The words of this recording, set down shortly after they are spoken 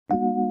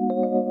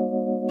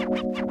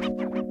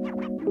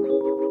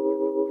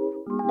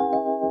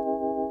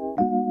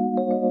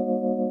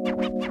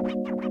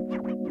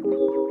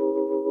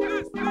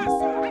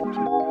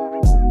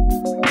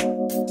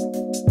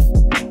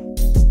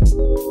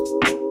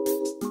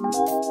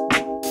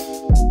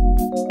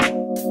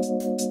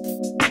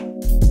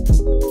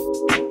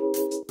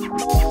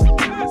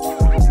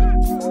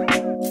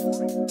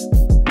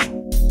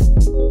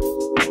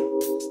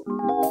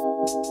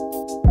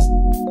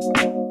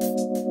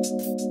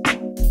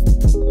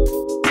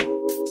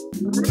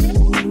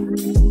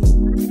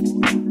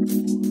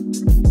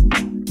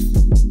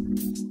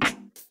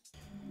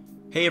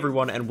Hey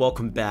everyone, and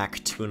welcome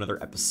back to another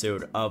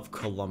episode of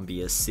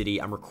Columbia City.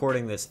 I'm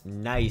recording this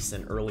nice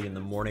and early in the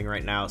morning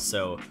right now,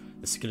 so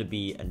this is going to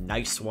be a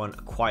nice one,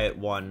 a quiet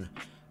one.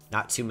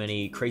 Not too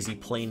many crazy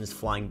planes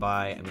flying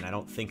by. I mean, I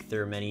don't think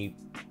there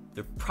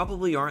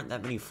probably aren't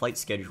that many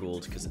flights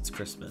scheduled because it's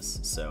Christmas,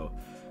 so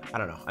I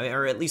don't know. I mean,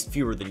 or at least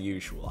fewer than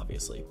usual,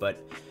 obviously, but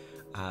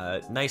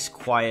nice,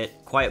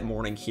 quiet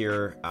morning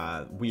here.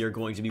 We are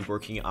going to be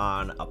working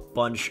on a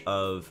bunch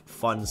of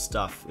fun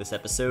stuff this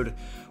episode.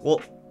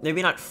 Well,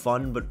 maybe not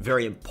fun, but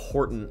very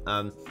important.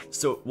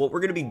 So what we're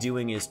going to be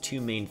doing is two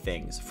main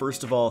things.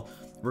 First of all,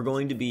 we're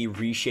going to be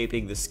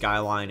reshaping the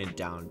skyline in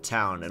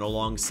downtown, and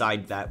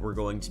alongside that, we're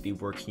going to be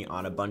working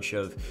on a bunch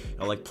of,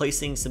 like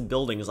placing some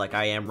buildings like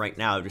I am right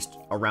now, just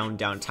around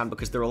downtown,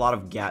 because there are a lot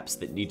of gaps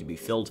that need to be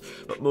filled.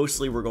 But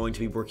mostly, we're going to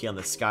be working on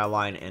the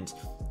skyline and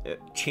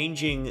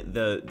changing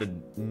the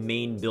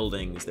main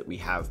buildings that we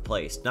have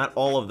placed. Not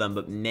all of them,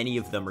 but many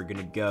of them are going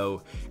to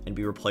go and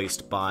be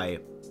replaced by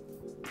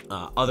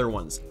other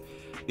ones.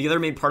 The other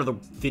main part of the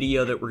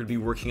video that we're going to be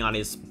working on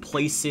is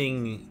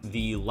placing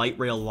the light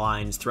rail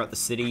lines throughout the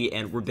city,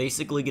 and we're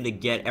basically going to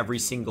get every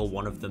single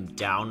one of them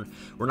down.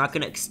 We're not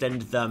going to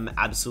extend them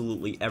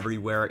absolutely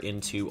everywhere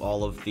into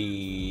all of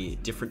the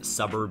different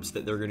suburbs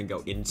that they're going to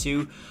go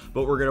into,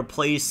 but we're going to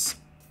place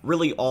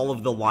really all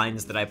of the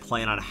lines that I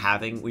plan on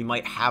having. We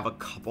might have a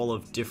couple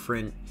of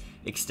different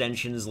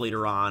extensions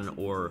later on,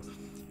 or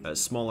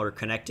smaller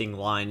connecting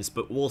lines,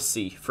 but we'll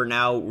see. For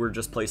now, we're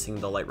just placing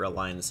the light rail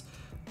lines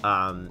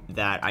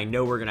that I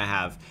know we're gonna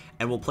have,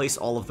 and we'll place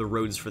all of the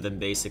roads for them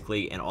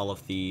basically, and all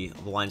of the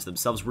lines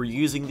themselves. We're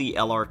using the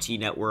LRT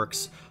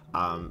networks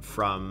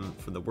from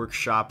the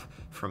workshop,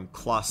 from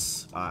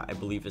Klus, I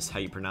believe is how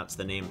you pronounce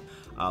the name,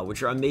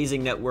 which are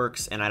amazing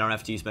networks, and I don't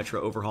have to use Metro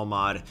Overhaul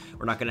mod.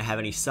 We're not going to have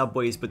any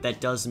subways, but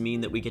that does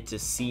mean that we get to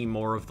see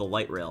more of the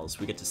light rails.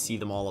 We get to see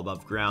them all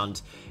above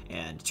ground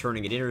and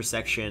turning at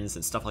intersections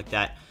and stuff like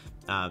that.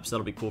 So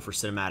that'll be cool for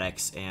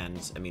cinematics,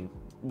 and I mean,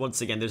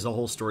 once again, there's a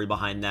whole story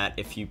behind that.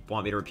 If you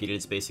want me to repeat it,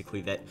 it's basically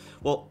that,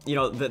 well, you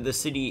know, the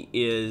city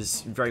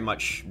is very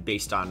much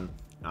based on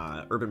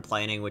urban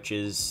planning, which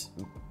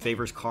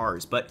favors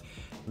cars, but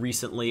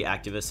recently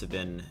activists have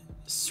been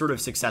sort of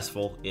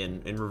successful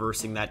in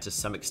reversing that to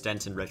some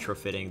extent and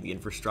retrofitting the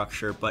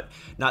infrastructure, but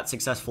not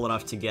successful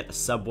enough to get a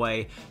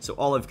subway. So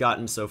all I've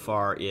gotten so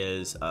far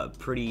is a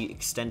pretty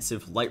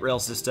extensive light rail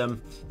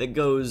system that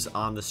goes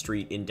on the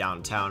street in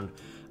downtown,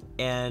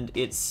 and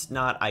it's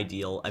not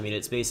ideal. I mean,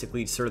 it's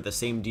basically sort of the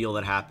same deal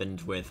that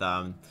happened with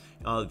the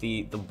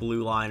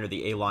blue line or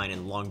the A line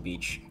in Long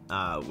Beach,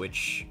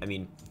 which, I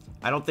mean,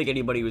 I don't think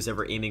anybody was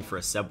ever aiming for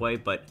a subway,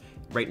 but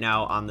right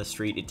now on the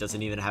street, it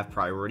doesn't even have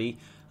priority.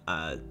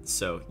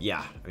 So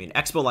yeah, I mean,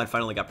 Expo Line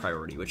finally got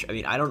priority, which, I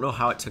mean, I don't know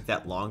how it took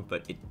that long,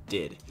 but it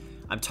did.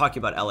 I'm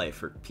talking about LA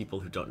for people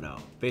who don't know.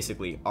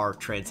 Basically, our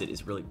transit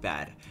is really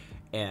bad,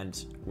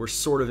 and we're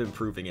sort of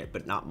improving it,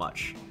 but not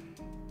much.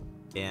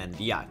 And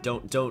yeah,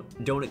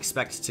 don't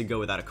expect to go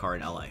without a car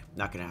in LA.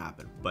 Not gonna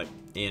happen. But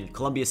in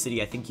Columbia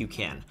City, I think you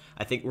can.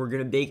 I think we're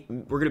gonna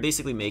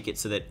basically make it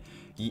so that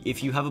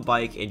if you have a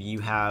bike and you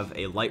have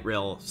a light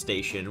rail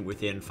station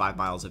within 5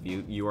 miles of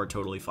you, you are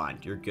totally fine.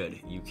 You're good.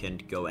 You can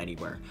go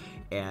anywhere,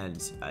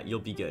 and you'll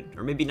be good.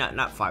 Or maybe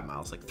not 5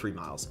 miles, like 3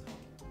 miles.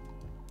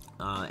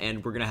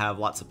 And we're gonna have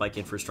lots of bike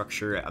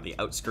infrastructure on the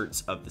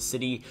outskirts of the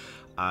city,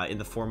 in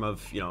the form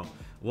of, you know,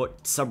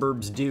 what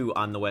suburbs do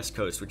on the West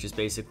Coast, which is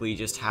basically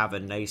just have a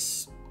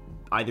nice,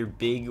 either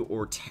big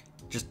or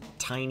just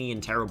tiny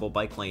and terrible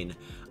bike lane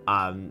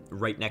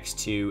right next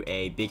to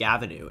a big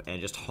avenue,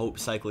 and just hope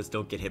cyclists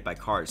don't get hit by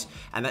cars.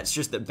 And that's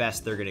just the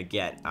best they're gonna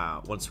get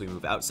once we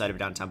move outside of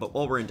downtown. But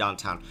while we're in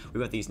downtown,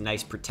 we've got these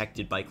nice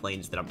protected bike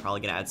lanes that I'm probably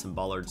gonna add some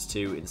bollards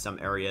to in some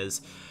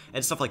areas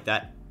and stuff like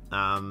that.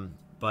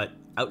 But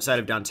outside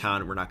of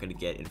downtown, we're not going to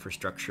get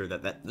infrastructure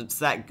that's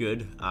that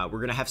good. We're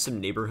going to have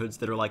some neighborhoods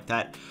that are like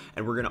that,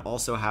 and we're going to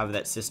also have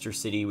that sister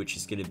city, which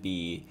is going to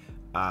be,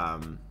 I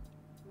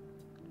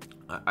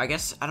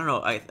guess, I don't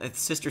know,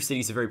 sister city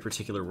is a very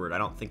particular word. I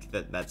don't think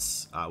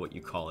that's what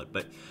you call it,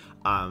 but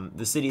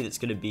the city that's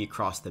going to be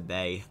across the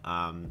bay,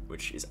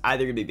 which is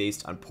either going to be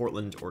based on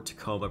Portland or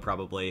Tacoma,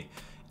 probably.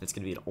 It's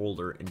going to be an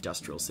older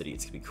industrial city.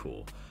 It's going to be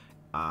cool.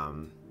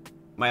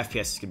 my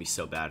FPS is gonna be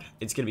so bad.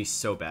 It's gonna be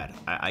so bad.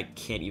 I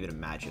can't even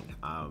imagine.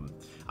 I'm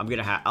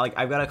gonna have, like,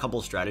 I've got a couple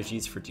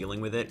strategies for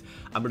dealing with it.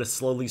 I'm gonna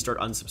slowly start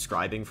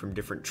unsubscribing from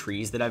different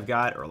trees that I've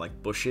got, or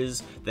like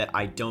bushes that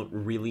I don't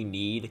really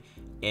need,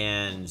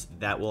 and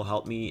that will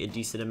help me a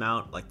decent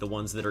amount. Like the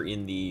ones that are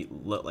in the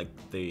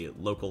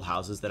local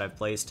houses that I've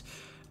placed,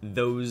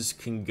 those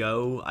can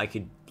go. I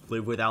could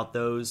live without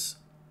those,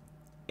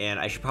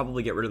 and I should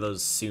probably get rid of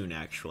those soon,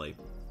 actually.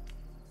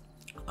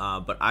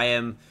 But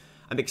I'm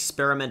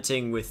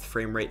experimenting with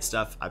frame rate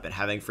stuff. I've been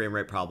having frame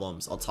rate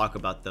problems. I'll talk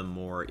about them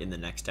more in the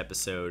next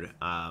episode.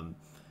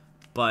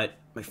 But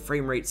my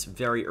frame rate's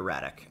very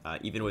erratic,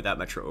 even without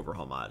Metro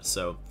Overhaul mod.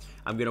 So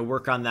I'm gonna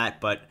work on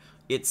that. But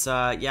it's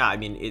yeah, I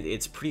mean,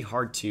 it's pretty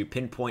hard to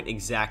pinpoint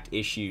exact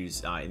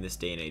issues in this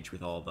day and age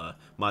with all the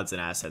mods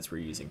and assets we're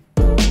using.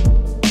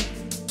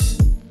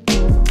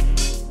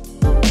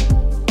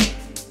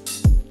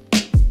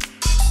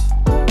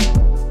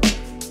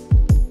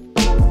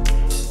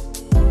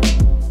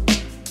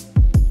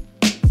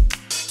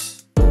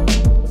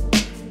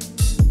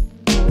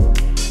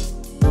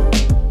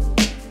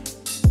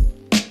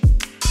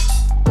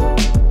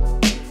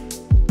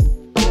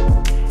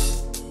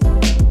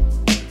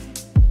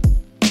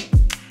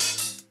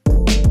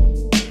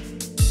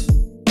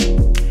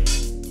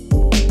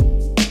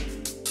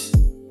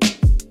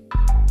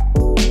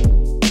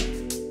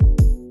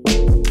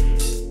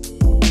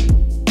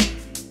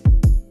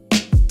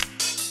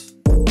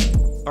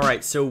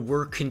 Alright, so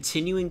we're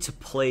continuing to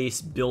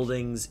place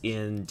buildings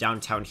in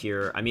downtown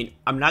here. I mean,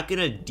 I'm not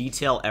gonna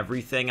detail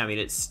everything. I mean,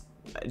 it's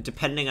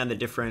depending on the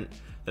different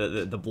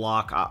the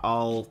block.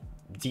 I'll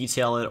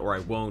detail it or I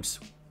won't,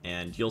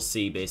 and you'll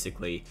see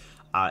basically.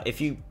 If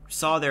you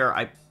saw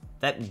there,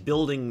 that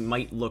building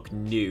might look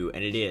new,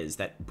 and it is.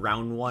 That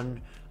brown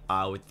one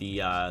with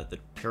the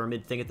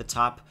pyramid thing at the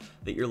top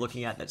that you're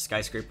looking at, that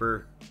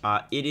skyscraper.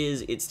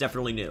 It's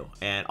definitely new,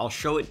 and I'll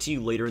show it to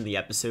you later in the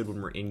episode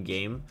when we're in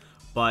game.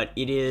 But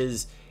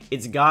it's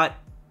got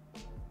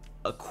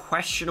a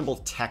questionable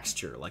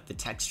texture. Like the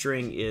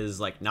texturing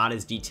is like not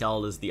as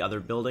detailed as the other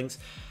buildings.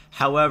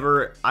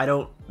 However, I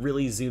don't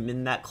really zoom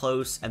in that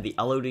close, and the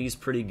LOD is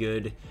pretty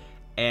good,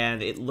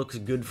 and it looks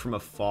good from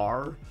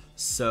afar.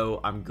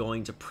 So I'm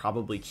going to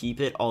probably keep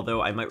it,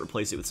 although I might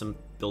replace it with some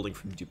building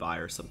from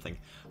Dubai or something.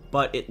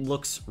 But it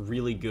looks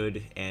really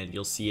good, and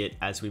you'll see it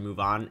as we move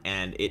on,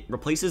 and it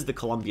replaces the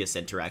Columbia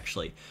Center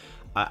actually.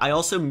 I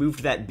also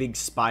moved that big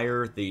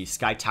spire, the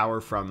Sky Tower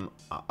from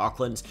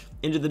Auckland,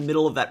 into the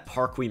middle of that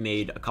park we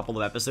made a couple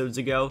of episodes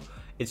ago.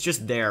 It's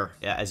just there,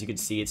 as you can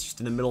see. It's just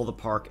in the middle of the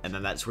park, and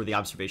then that's where the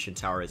observation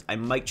tower is. I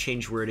might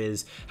change where it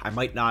is. I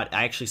might not.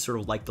 I actually sort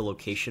of like the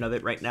location of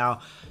it right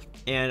now.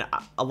 And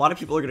a lot of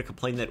people are going to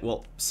complain that,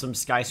 well, some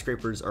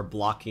skyscrapers are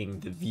blocking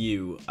the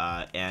view.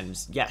 And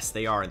yes,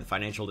 they are. In the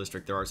financial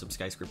district, there are some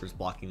skyscrapers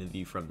blocking the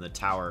view from the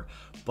tower.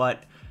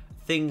 But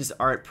things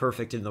aren't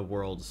perfect in the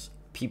world.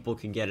 People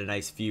can get a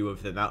nice view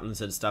of the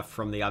mountains and stuff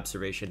from the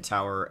observation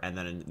tower, and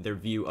then their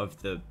view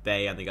of the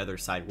bay on the other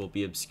side will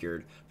be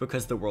obscured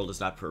because the world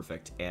is not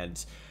perfect,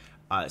 and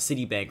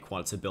Citibank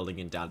wants a building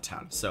in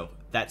downtown, so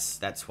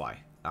that's why.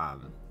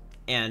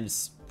 And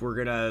we're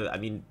gonna, I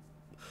mean,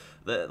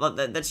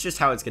 that's just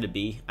how it's gonna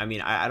be. I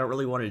mean, I don't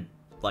really want to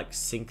like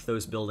sink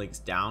those buildings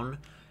down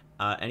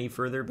any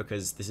further,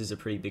 because this is a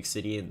pretty big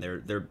city, and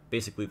they're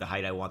basically the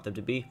height I want them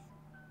to be.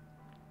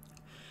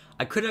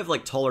 I could have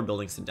like taller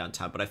buildings in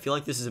downtown, but I feel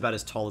like this is about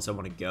as tall as I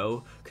want to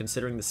go,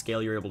 considering the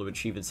scale you're able to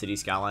achieve in City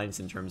Skylines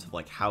in terms of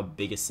like how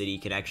big a city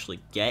can actually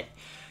get.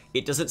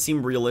 It doesn't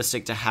seem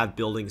realistic to have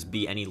buildings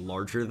be any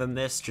larger than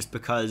this, just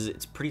because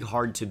it's pretty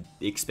hard to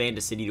expand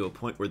a city to a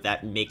point where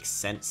that makes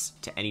sense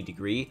to any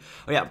degree.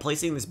 Oh yeah,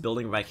 placing this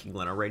building Viking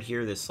Leno right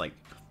here, this like,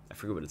 I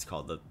forget what it's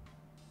called, the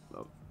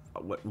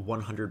what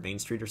 100 Main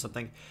Street or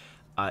something.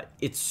 I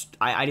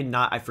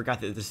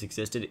forgot that this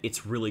existed.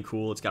 It's really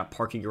cool. It's got a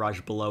parking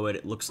garage below it.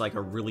 It looks like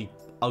a really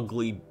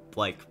ugly,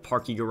 like,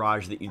 parking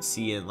garage that you'd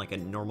see in, like, a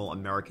normal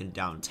American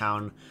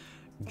downtown.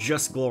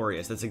 Just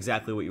glorious. That's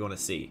exactly what you want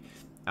to see.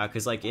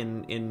 Because, like,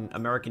 in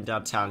American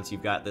downtowns,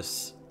 you've got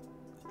this...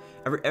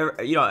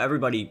 you know,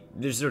 everybody...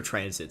 There's no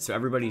transit, so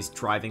everybody's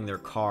driving their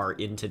car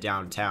into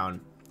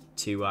downtown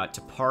to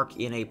park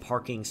in a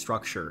parking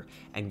structure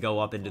and go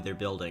up into their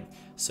building.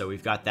 So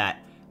we've got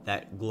that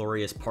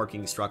glorious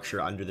parking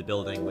structure under the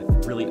building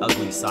with really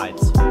ugly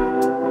sides.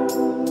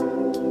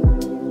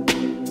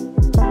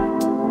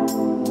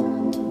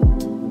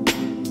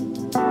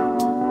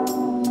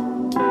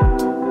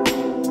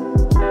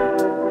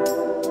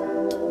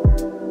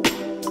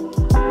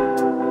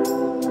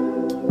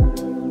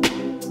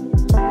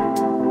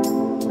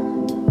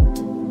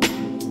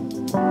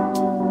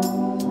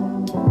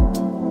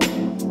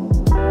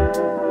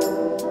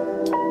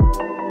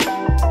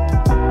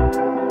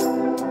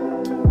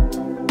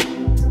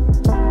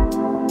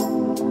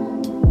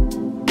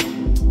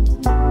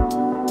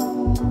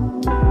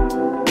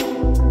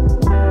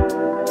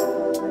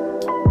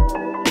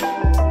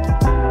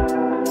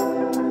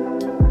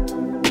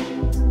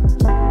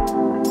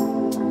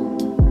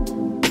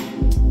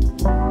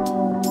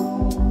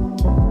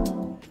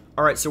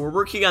 Alright, so we're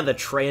working on the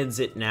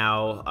transit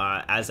now,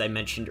 as I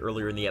mentioned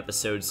earlier in the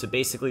episode. So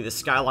basically, the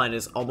Skyline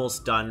is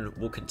almost done.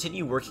 We'll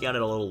continue working on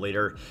it a little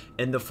later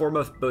in the form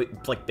of,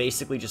 like,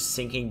 basically just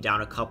sinking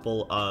down a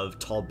couple of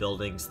tall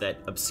buildings that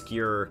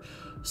obscure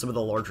some of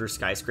the larger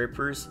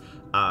skyscrapers.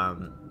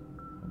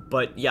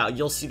 But yeah,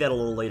 you'll see that a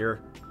little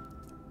later.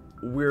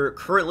 We're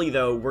currently,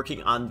 though,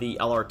 working on the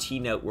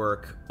LRT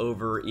network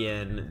over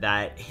in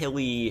that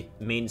hilly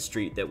main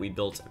street that we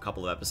built a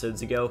couple of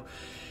episodes ago.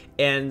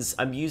 And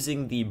I'm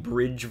using the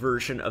bridge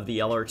version of the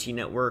LRT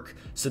network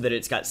so that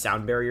it's got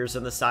sound barriers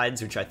on the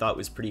sides, which I thought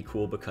was pretty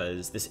cool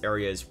because this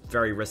area is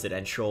very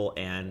residential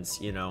and,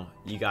 you know,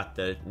 you got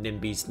the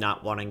NIMBYs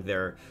not wanting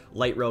their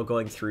light rail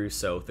going through,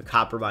 so the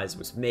compromise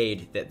was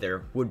made that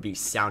there would be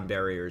sound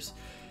barriers,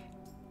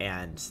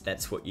 and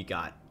that's what you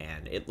got,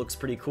 and it looks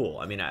pretty cool.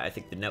 I mean, I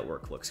think the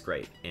network looks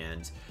great,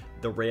 and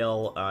the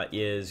rail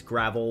is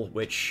gravel,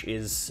 which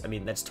is, I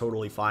mean, that's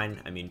totally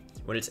fine. I mean,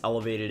 when it's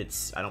elevated,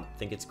 I don't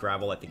think it's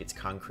gravel, I think it's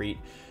concrete.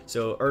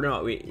 So, or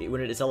no, when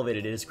it is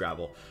elevated, it is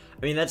gravel.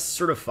 I mean, that's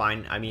sort of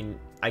fine. I mean,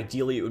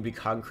 ideally it would be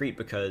concrete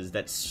because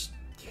that's,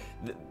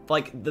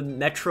 like, the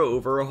metro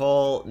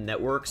overhaul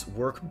networks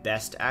work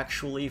best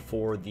actually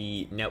for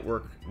the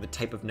network, the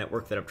type of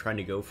network that I'm trying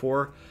to go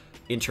for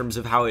in terms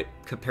of how it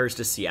compares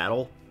to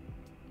Seattle.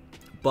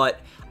 But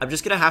I'm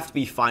just gonna have to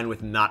be fine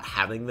with not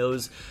having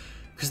those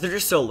because they're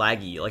just so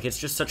laggy. Like, it's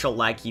just such a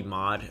laggy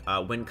mod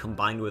when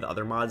combined with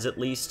other mods, at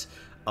least.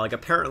 Like,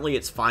 apparently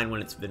it's fine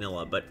when it's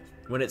vanilla, but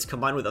when it's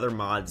combined with other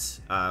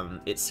mods,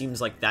 it seems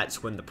like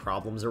that's when the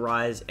problems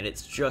arise, and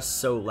it's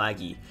just so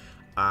laggy.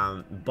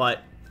 But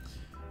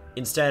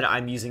instead,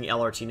 I'm using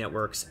LRT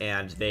networks,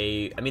 and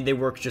they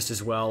work just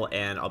as well,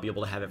 and I'll be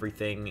able to have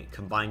everything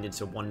combined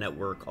into one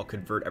network. I'll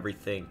convert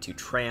everything to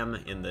tram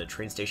in the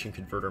train station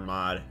converter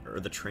mod, or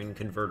the train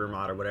converter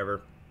mod, or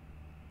whatever.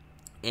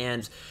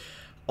 And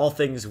all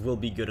things will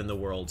be good in the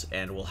world,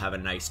 and we'll have a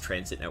nice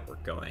transit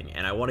network going.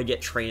 And I want to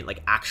get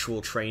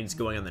actual trains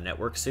going on the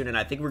network soon, and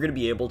I think we're going to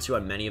be able to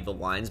on many of the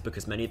lines,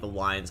 because many of the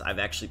lines I've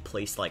actually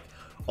placed, like,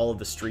 all of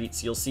the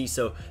streets, you'll see.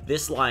 So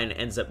this line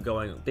ends up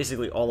going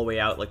basically all the way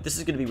out. Like, this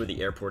is going to be where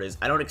the airport is.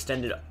 I don't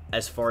extend it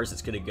as far as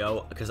it's going to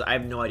go because I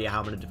have no idea how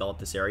I'm going to develop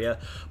this area,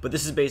 but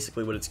this is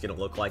basically what it's going to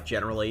look like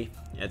generally.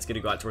 It's going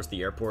to go out towards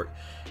the airport,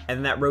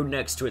 and that road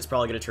next to it's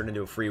probably going to turn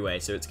into a freeway,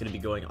 so it's going to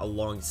be going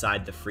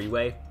alongside the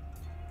freeway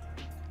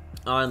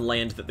on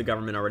land that the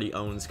government already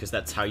owns, because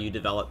that's how you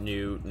develop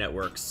new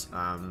networks.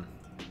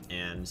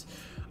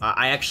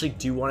 I actually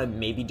do want to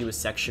maybe do a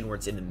section where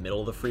it's in the middle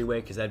of the freeway,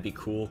 because that'd be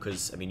cool,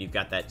 because, I mean, you've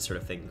got that sort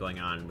of thing going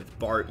on with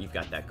BART, you've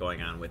got that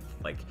going on with,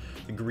 like,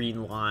 the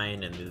Green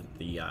Line and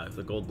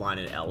the Gold Line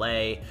in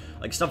LA.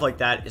 Like, stuff like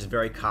that is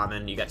very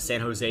common. You got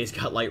San Jose's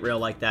got light rail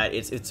like that.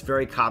 It's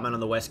very common on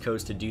the West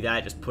Coast to do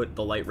that, just put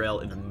the light rail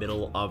in the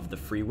middle of the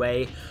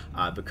freeway,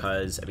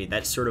 because, I mean,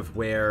 that's sort of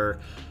where,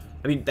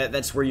 I mean,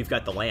 that's where you've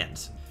got the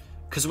land.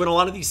 Because when a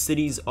lot of these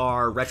cities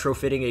are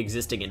retrofitting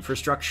existing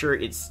infrastructure,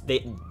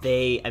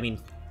 I mean,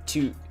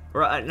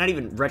 not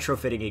even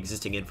retrofitting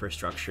existing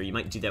infrastructure, you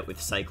might do that with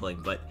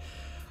cycling, but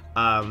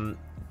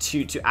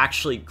to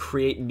actually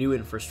create new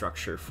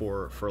infrastructure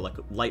for like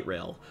light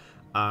rail,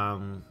 I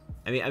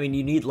mean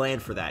you need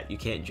land for that. You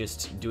can't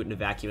just do it in a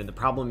vacuum, and the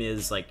problem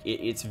is, like,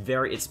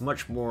 it's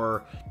much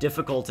more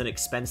difficult and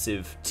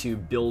expensive to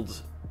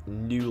build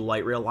new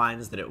light rail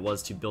lines than it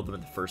was to build them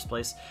in the first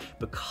place,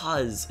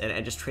 because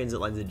and just transit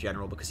lines in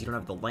general, because you don't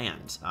have the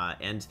land,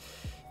 and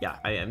yeah,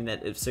 I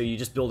mean, so you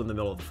just build in the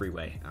middle of the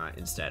freeway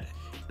instead.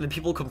 And then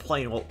people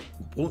complain, well,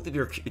 won't there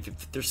be,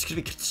 there's gonna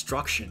be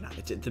construction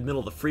at the middle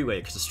of the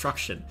freeway,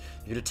 construction,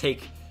 you're gonna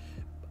take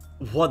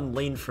one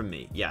lane from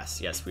me.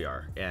 Yes, we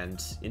are,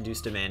 and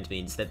induced demand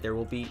means that there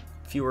will be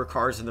fewer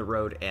cars in the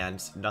road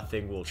and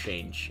nothing will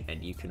change,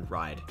 and you can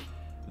ride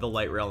the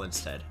light rail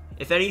instead.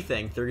 If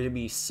anything, there are going to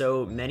be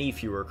so many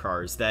fewer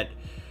cars that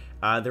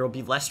there will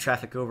be less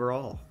traffic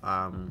overall.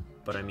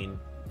 But I mean,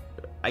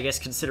 I guess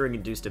considering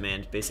induced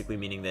demand, basically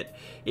meaning that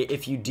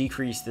if you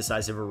decrease the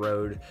size of a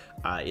road,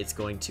 it's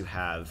going to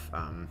have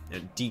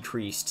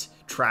decreased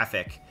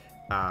traffic.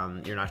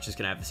 You're not just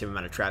going to have the same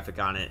amount of traffic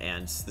on it,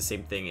 and the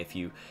same thing if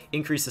you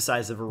increase the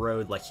size of a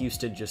road, like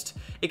Houston just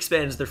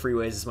expands their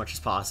freeways as much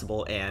as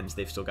possible, and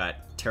they've still got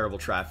terrible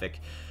traffic.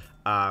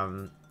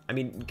 I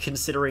mean,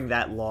 considering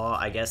that law,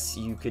 I guess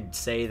you could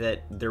say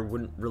that there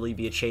wouldn't really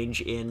be a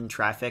change in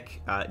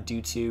traffic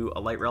due to a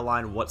light rail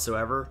line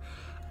whatsoever.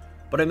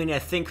 But I mean, I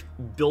think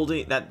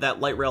building that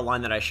light rail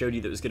line that I showed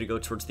you that was going to go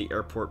towards the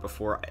airport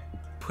before,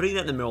 putting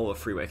that in the middle of a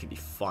freeway could be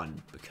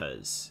fun,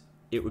 because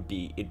it'd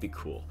be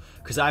cool.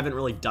 Because I haven't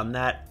really done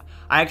that.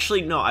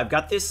 I've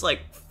got this,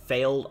 like,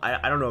 failed,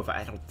 I don't know if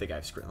I don't think I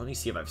have let me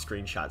see if I have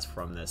screenshots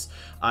from this.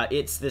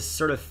 It's this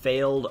sort of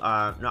failed,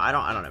 no, I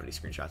don't have any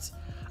screenshots.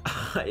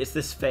 It's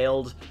this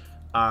failed,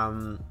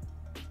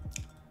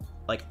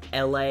 like,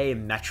 LA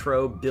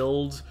Metro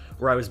build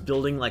where I was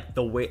building, like,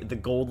 the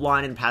Gold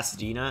Line in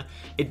Pasadena.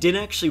 It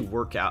didn't actually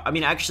work out. I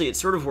mean, actually, it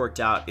sort of worked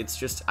out. It's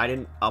just I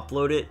didn't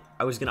upload it.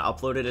 I was gonna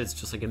upload it as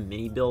just like a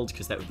mini build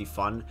because that would be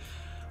fun.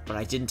 but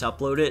I didn't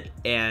upload it,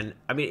 and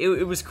I mean,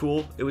 it was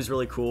cool. It was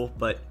really cool,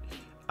 but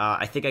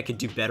I think I could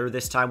do better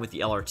this time with the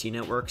LRT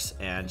networks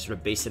and sort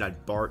of base it on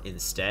BART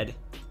instead.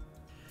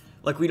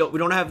 Like, we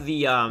don't have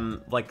the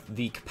like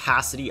the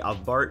capacity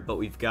of BART, but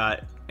we've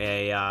got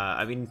a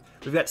I mean,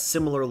 we've got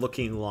similar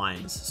looking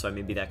lines, so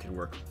maybe that could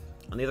work.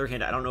 On the other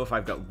hand, I don't know if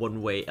I've got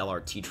one-way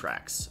LRT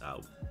tracks,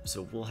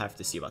 so we'll have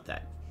to see about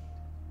that.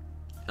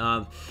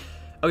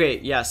 Okay,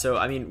 yeah, so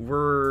I mean,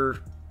 we're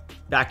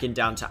back in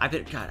downtown.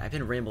 I've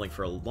been rambling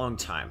for a long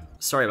time.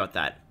 Sorry about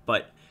that,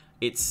 but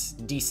it's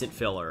decent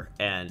filler,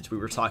 and we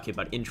were talking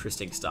about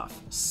interesting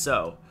stuff,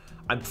 so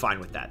I'm fine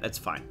with that. That's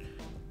fine.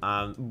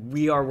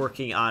 We are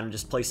working on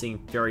just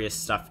placing various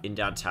stuff in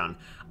downtown.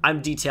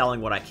 I'm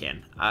detailing what I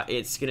can.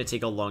 It's gonna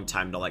take a long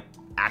time to like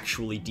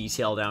actually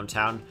detail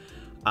downtown.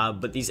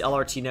 But these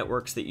LRT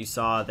networks that you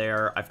saw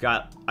there,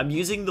 I'm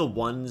using the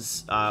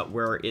ones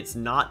where it's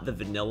not the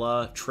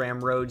vanilla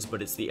tram roads,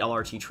 but it's the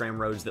LRT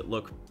tram roads that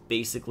look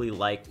basically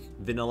like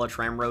vanilla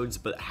tram roads,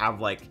 but have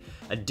like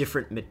a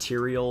different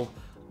material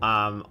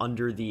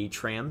under the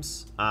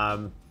trams.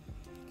 And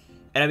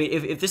I mean,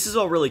 if this is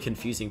all really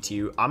confusing to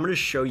you, I'm going to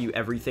show you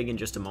everything in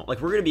just a moment. Like,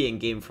 we're going to be in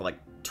game for like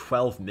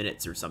 12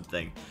 minutes or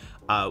something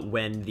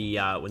when the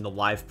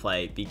live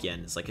play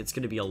begins. Like, it's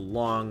going to be a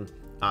long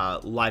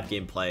live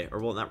gameplay, or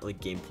well, not really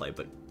gameplay,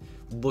 but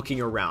looking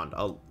around,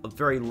 a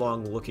very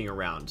long looking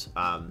around,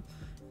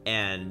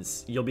 and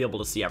you'll be able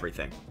to see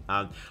everything.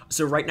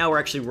 So right now we're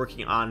actually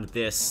working on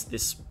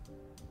this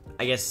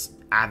I guess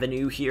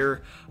avenue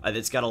here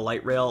that's got a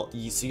light rail.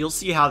 So you'll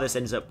see how this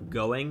ends up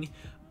going,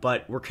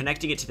 but we're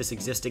connecting it to this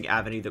existing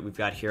avenue that we've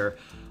got here.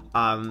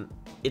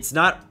 It's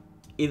not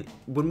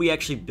when we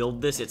actually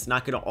build this, it's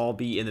not going to all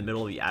be in the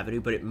middle of the avenue,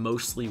 but it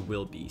mostly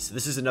will be. So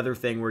this is another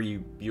thing where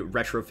you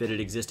retrofitted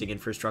existing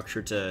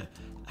infrastructure to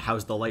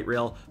house the light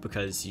rail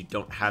because you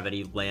don't have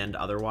any land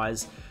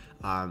otherwise.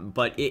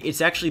 But it's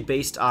actually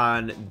based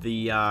on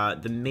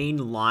the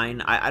main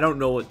line. I don't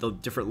know what the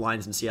different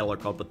lines in Seattle are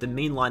called, but the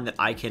main line that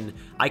I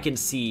can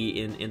see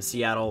in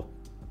Seattle,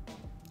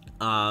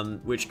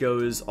 which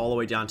goes all the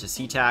way down to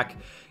SeaTac.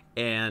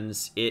 And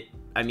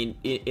I mean,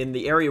 in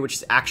the area which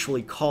is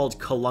actually called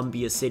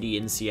Columbia City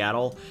in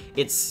Seattle,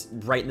 it's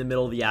right in the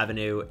middle of the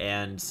avenue,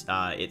 and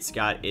it's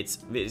got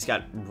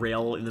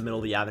rail in the middle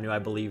of the avenue, I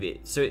believe.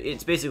 So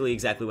it's basically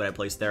exactly what I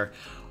placed there.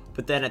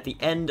 But then at the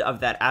end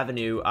of that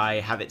avenue, I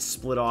have it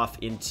split off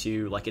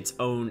into like its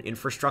own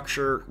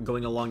infrastructure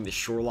going along the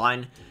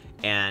shoreline,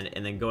 and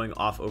then going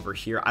off over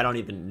here. I don't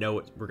even know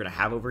what we're gonna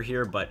have over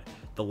here, but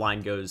the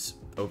line goes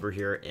over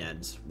here,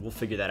 and we'll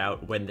figure that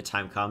out when the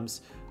time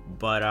comes.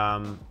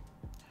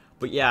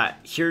 But yeah,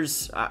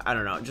 here's, I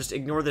don't know, just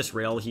ignore this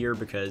rail here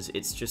because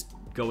it's just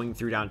going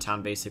through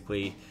downtown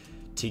basically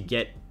to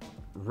get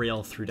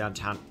rail through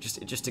downtown.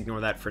 Just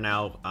ignore that for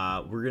now.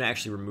 We're gonna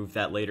actually remove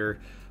that later,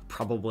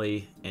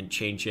 probably, and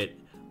change it.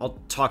 I'll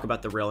talk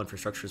about the rail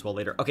infrastructure as well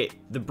later. Okay,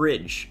 the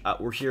bridge.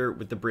 We're here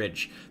with the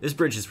bridge. This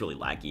bridge is really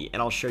laggy,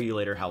 and I'll show you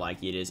later how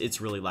laggy it is. It's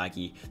really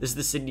laggy. This is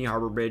the Sydney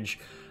Harbor Bridge.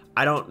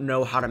 I don't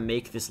know how to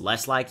make this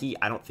less laggy.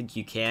 I don't think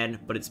you can,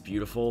 but it's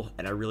beautiful,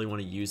 and I really want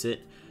to use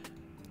it.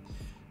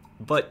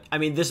 But, I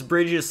mean, this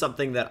bridge is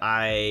something that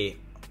I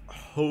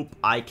hope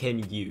I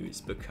can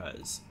use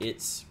because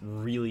it's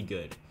really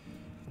good.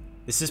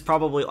 This is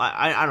probably,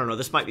 I don't know,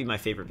 this might be my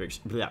favorite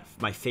bridge,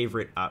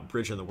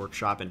 bridge in the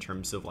workshop in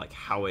terms of, like,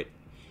 how it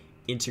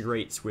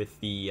integrates with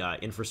the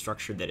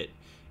infrastructure that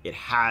it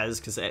has,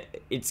 because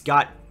it's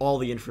got all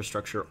the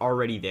infrastructure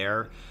already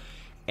there,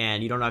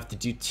 and you don't have to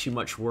do too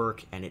much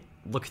work, and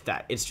look at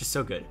that, it's just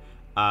so good.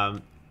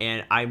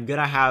 And I'm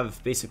gonna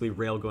have basically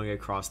rail going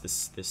across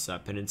this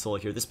peninsula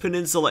here. This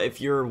peninsula, if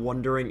you're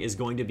wondering, is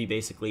going to be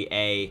basically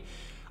a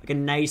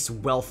nice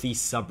wealthy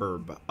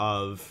suburb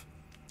of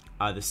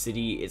the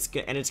city. It's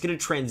gonna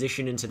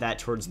transition into that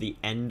towards the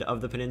end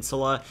of the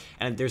peninsula,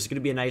 and there's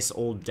gonna be a nice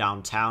old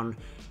downtown,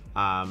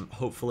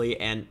 hopefully,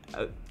 and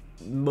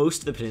most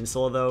of the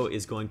peninsula, though,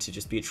 is going to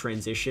just be a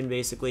transition,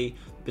 basically,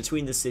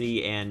 between the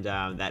city and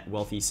that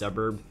wealthy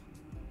suburb.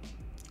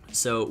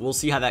 So we'll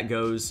see how that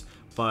goes,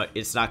 but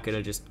it's not going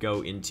to just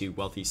go into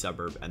wealthy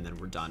suburb and then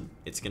we're done.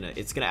 It's gonna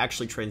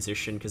actually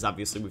transition, because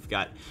obviously we've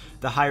got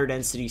the higher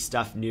density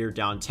stuff near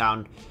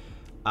downtown.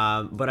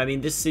 But, I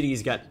mean, this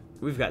city's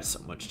we've got so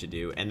much to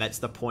do, and that's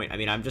the point. I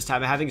mean, I'm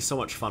having so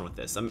much fun with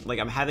this. I'm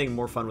having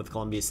more fun with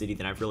Columbia City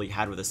than I've really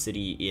had with a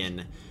city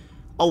in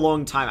a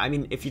long time. I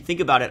mean, if you think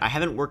about it, I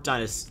haven't worked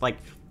on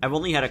I've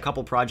only had a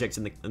couple projects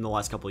in the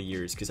last couple of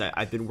years, because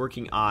I've been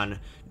working on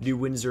New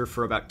Windsor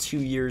for about 2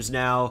 years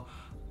now,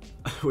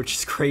 which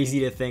is crazy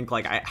to think,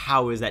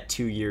 how is that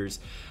 2 years?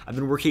 I've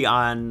been working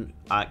on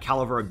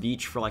Calavera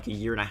Beach for like a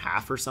year and a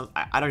half or something.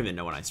 I don't even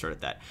know when I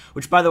started that,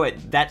 which, by the way,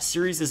 that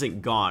series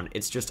isn't gone.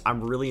 It's just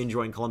I'm really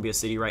enjoying Columbia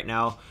City right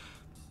now,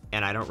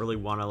 and I don't really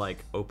want to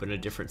open a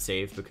different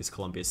save, because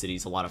Columbia City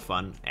is a lot of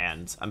fun,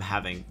 and I'm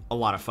having a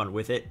lot of fun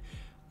with it.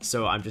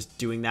 So I'm just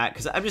doing that,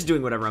 because I'm just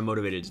doing whatever I'm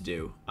motivated to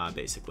do,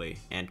 basically.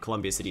 And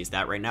Columbia City is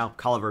that right now.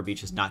 Calavera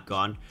Beach is not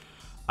gone.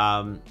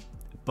 And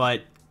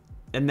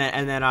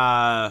then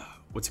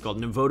what's it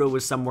called? Novoto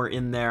was somewhere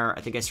in there.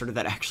 I think I started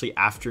that actually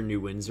after New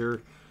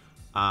Windsor.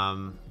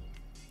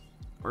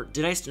 Or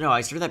did I? No,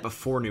 I started that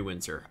before New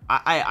Windsor.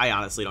 I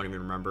honestly don't even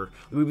remember.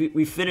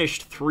 We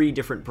finished 3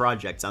 different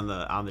projects on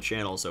the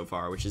channel so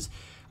far, which is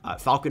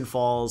Falcon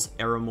Falls,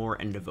 Aramore,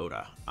 and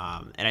Novota.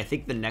 And I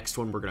think the next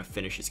one we're gonna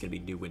finish is gonna be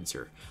New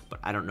Windsor, but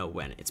I don't know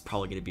when. It's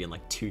probably gonna be in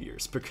like 2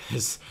 years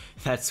because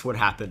that's what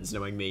happens,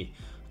 knowing me.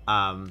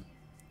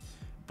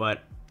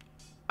 But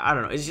I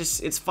don't know.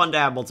 It's fun to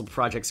have multiple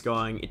projects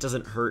going. It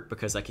doesn't hurt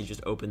because I can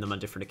just open them on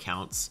different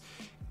accounts.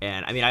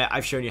 And I mean,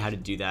 I've shown you how to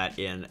do that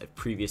in a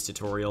previous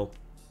tutorial,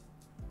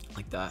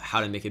 like the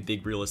how to make a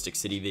big realistic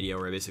city video,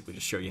 where I basically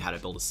just show you how to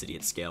build a city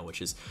at scale,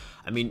 which is,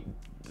 I mean,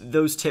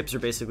 those tips are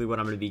basically what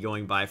I'm going to be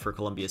going by for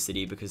Columbia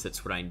City, because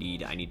that's what I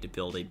need. I need to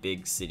build a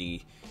big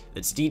city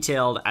that's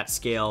detailed at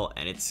scale,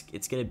 and it's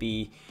going to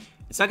be,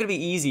 it's not going to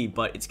be easy,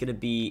 but it's going to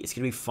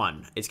be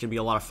fun. It's going to be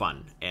a lot of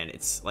fun, and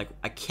it's like,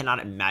 I cannot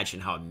imagine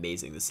how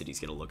amazing the city's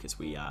going to look as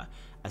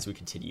we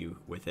continue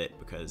with it,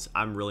 because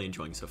I'm really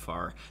enjoying so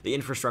far. The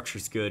infrastructure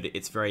is good.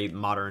 It's very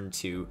modern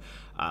to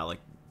like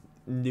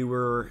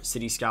newer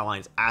City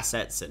Skylines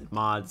assets and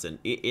mods, and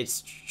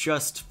it's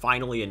just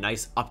finally a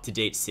nice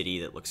up-to-date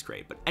city that looks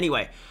great. But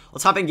anyway,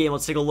 let's hop in game.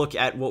 Let's take a look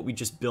at what we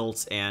just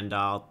built, and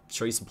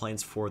show you some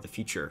plans for the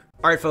future.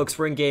 All right, folks,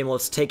 we're in game.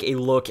 Let's take a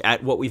look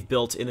at what we've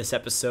built in this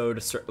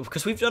episode,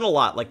 because we've done a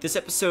lot. Like this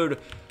episode,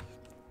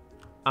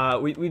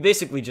 we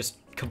basically just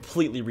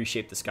completely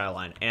reshaped the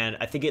skyline, and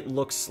I think it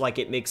looks like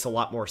it makes a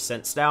lot more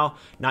sense now,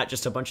 not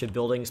just a bunch of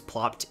buildings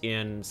plopped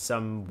in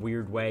some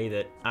weird way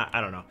that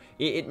I don't know.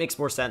 It makes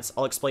more sense.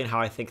 I'll explain how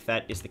I think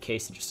that is the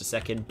case in just a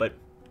second, but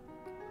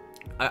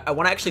I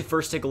want to actually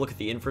first take a look at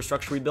the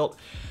infrastructure we built,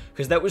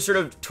 because that was sort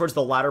of towards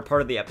the latter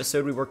part of the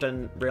episode. We worked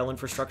on rail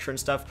infrastructure and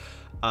stuff,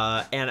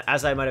 and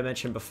as I might have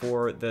mentioned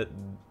before,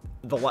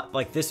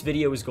 like this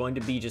video was going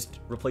to be just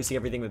replacing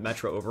everything with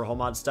Metro overhaul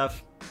mod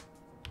stuff.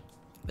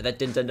 But that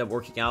didn't end up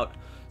working out,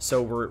 so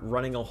we're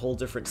running a whole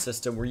different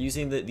system. We're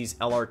using these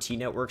LRT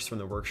networks from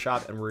the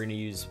workshop, and we're going to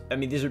use, I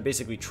mean, these are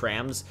basically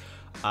trams,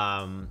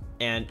 and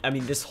I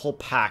mean, this whole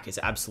pack is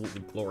absolutely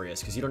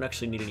glorious, because you don't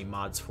actually need any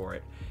mods for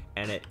it,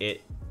 and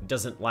it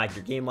doesn't lag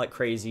your game like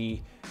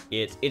crazy.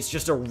 It's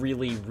just a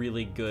really,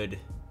 really good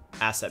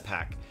asset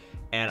pack,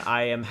 and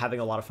I am having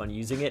a lot of fun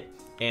using it,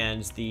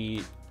 and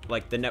the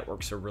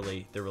networks are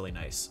they're really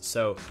nice.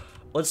 So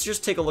let's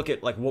just take a look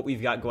at like what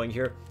we've got going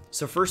here.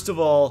 So first of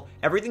all,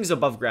 everything's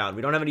above ground.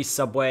 We don't have any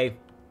subway,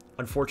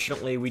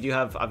 unfortunately. We do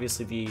have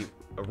obviously the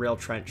rail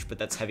trench, but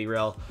that's heavy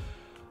rail.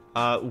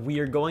 We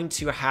are going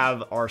to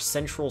have our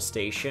central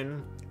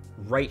station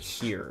right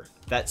here.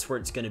 That's where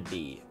it's going to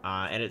be,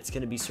 and it's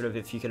going to be sort of,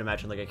 if you can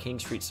imagine, like a King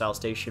Street style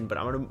station, but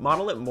I'm going to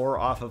model it more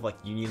off of like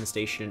Union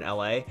Station in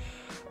LA.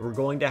 We're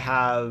going to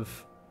have,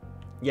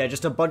 yeah,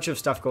 just a bunch of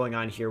stuff going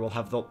on here. We'll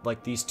have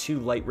like these 2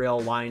 light rail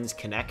lines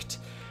connect,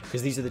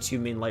 because these are the 2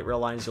 main light rail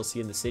lines you'll see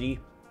in the city.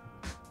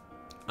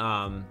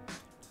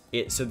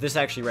 So this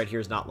actually right here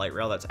is not light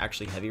rail, that's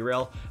actually heavy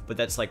rail, but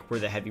that's like where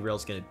the heavy rail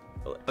is gonna.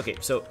 Okay,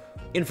 so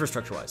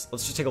infrastructure wise,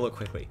 let's just take a look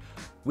quickly.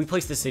 We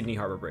placed the Sydney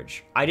Harbor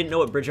Bridge. I didn't know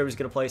what bridge I was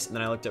gonna place, and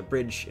then I looked at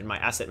bridge in my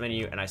asset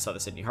menu, and I saw the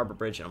Sydney Harbor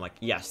Bridge, and I'm like,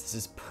 yes, this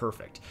is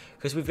perfect,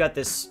 because we've got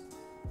this,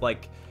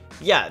 like,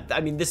 yeah,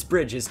 I mean, this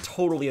bridge is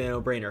totally a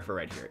no-brainer for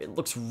right here. It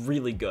looks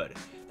really good.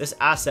 This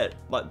asset,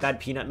 Bad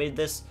Peanut made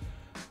this,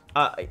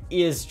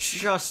 is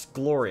just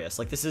glorious.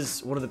 Like, this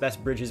is one of the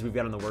best bridges we've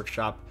got in the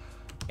workshop,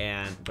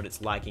 but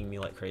it's lagging me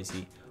like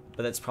crazy.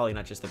 But that's probably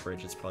not just the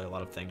bridge, it's probably a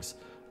lot of things.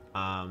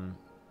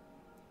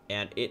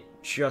 And it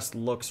just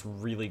looks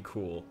really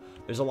cool.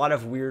 There's a lot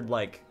of weird,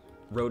 like,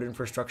 road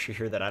infrastructure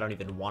here that I don't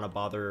even want to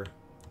bother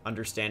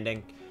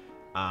understanding.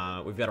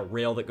 We've got a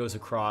rail that goes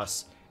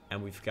across,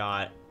 and we've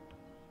got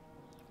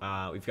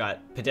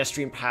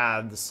pedestrian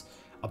paths,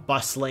 a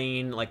bus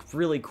lane, like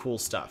really cool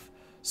stuff.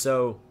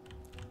 So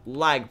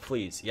lag,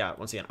 please. Yeah,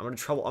 once again, I'm gonna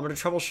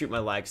troubleshoot my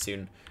lag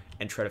soon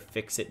and try to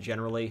fix it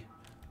generally.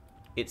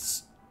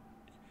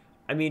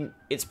 I mean,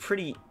 it's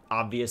pretty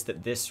obvious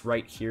that this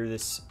right here,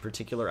 this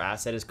particular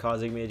asset, is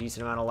causing me a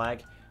decent amount of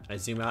lag. I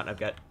zoom out and I've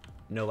got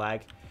no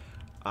lag.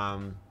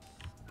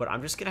 But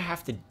I'm just gonna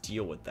have to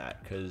deal with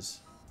that,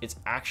 because it's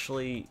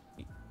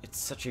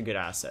such a good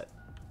asset.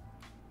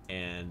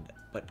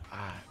 But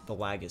the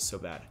lag is so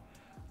bad.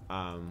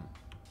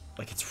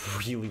 Like,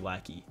 it's really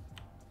laggy.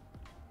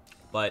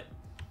 But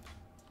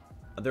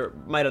there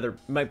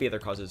might be other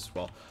causes as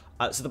well.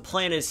 So the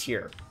plan is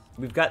here.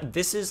 We've got,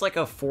 this is like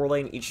a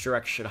 4-lane each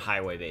direction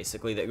highway,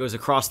 basically, that goes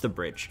across the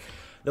bridge.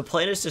 The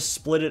plan is to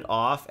split it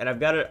off, and I've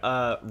got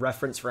a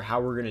reference for how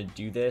we're gonna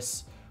do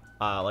this.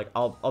 Like,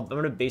 I'm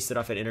gonna base it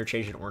off an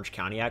interchange in Orange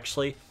County,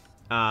 actually,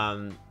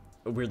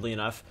 weirdly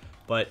enough,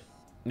 but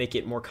make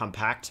it more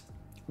compact.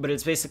 But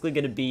it's basically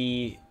gonna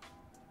be,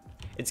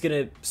 it's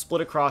gonna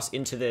split across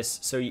into this.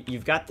 So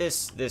you've got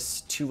this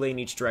 2-lane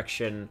each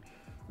direction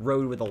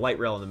road with a light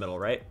rail in the middle,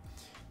 right?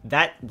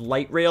 That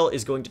light rail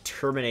is going to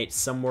terminate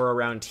somewhere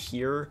around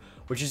here,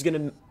 which is going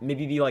to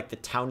maybe be like the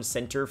town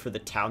center for the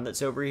town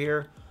that's over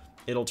here.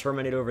 It'll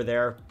terminate over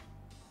there.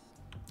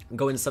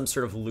 go in some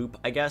sort of loop,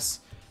 I guess,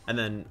 and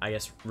then I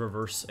guess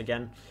reverse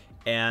again,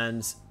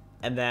 and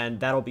then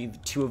that'll be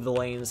 2 of the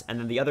lanes, and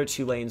then the other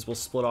 2 lanes will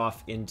split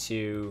off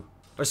into,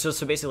 or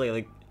so basically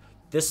like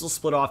this will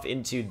split off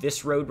into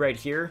this road right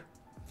here,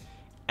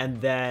 and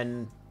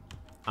then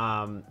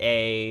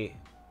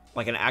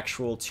like an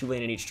actual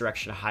 2-lane in each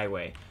direction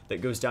highway that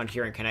goes down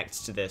here and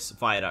connects to this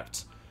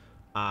viaduct.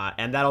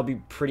 And that'll be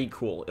pretty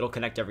cool. It'll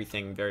connect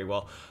everything very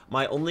well.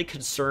 My only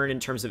concern in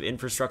terms of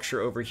infrastructure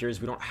over here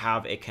is we don't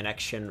have a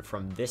connection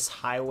from this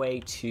highway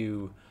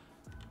to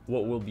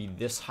what will be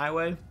this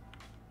highway.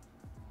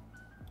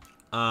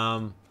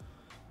 And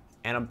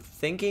I'm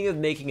thinking of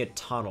making a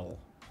tunnel,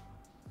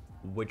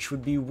 which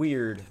would be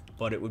weird,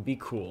 but it would be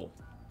cool.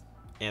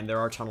 And there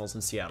are tunnels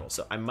in Seattle,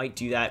 so I might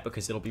do that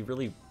because it'll be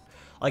really...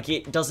 Like,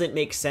 it doesn't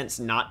make sense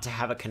not to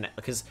have a connect...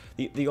 Because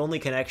the only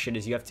connection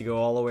is you have to go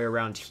all the way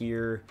around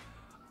here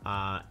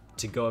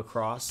to go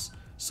across.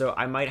 So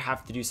I might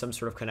have to do some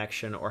sort of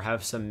connection or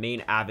have some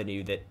main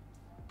avenue that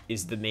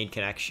is the main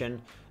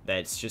connection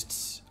that's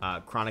just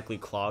chronically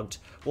clogged.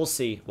 We'll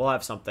see. We'll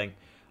have something.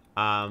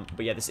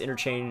 But yeah, this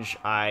interchange,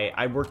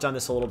 I worked on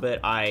this a little bit.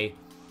 I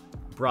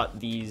brought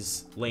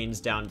these lanes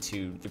down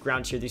to the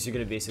ground here. These are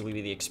going to basically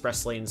be the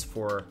express lanes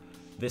for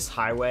this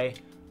highway.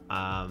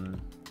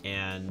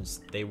 And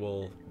they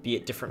will be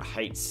at different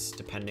heights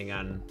depending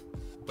on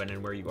when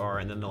and where you are,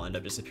 and then they'll end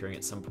up disappearing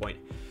at some point.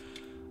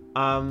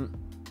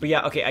 But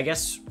yeah, okay, I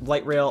guess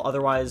light rail.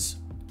 Otherwise,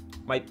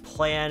 my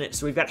plan...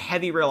 So we've got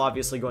heavy rail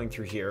obviously going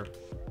through here.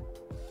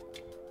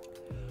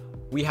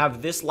 We have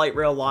this light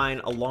rail line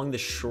along the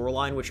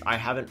shoreline, which I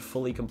haven't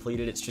fully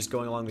completed. It's just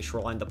going along the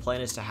shoreline. The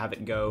plan is to have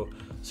it go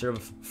sort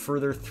of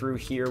further through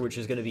here, which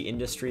is going to be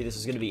industry. This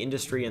is going to be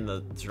industry in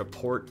the sort of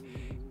port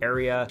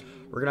area.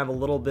 We're going to have a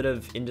little bit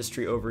of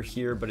industry over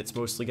here, but it's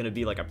mostly going to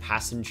be like a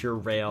passenger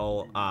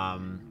rail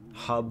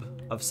hub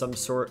of some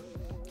sort,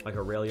 like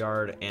a rail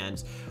yard.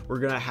 And we're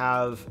going to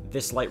have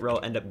this light rail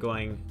end up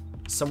going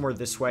somewhere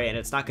this way, and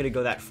it's not going to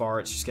go that far.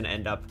 It's just going to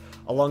end up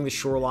along the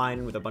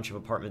shoreline with a bunch of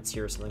apartments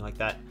here or something like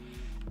that.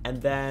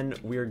 And then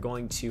we're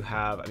going to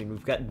have, I mean,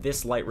 we've got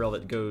this light rail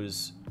that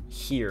goes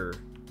here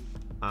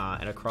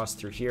and across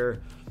through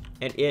here,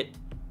 and it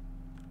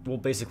will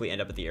basically end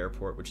up at the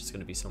airport, which is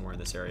going to be somewhere in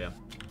this area.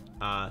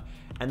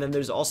 And then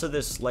there's also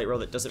this light rail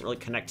that doesn't really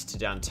connect to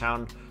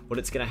downtown, but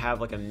it's going to have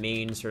like a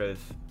main sort of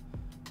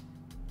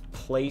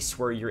place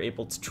where you're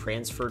able to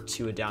transfer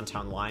to a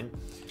downtown line.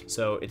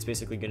 So it's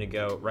basically going to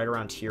go right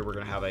around here. We're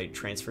going to have a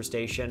transfer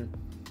station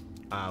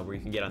where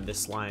you can get on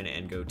this line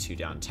and go to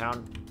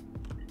downtown.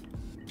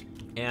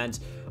 And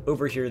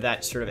over here,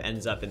 that sort of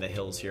ends up in the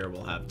hills here.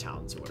 We'll have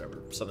towns or whatever,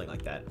 something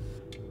like that.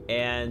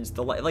 And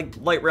the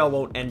light rail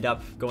won't end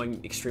up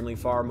going extremely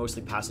far,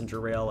 mostly passenger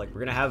rail. Like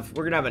we're gonna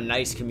have a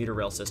nice commuter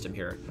rail system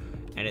here,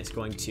 and it's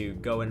going to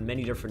go in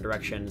many different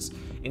directions,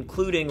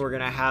 including we're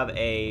gonna have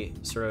a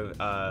sort of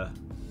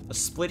a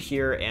split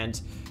here, and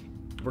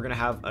we're gonna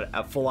have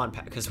a full-on,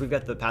 because we've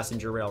got the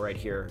passenger rail right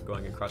here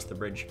going across the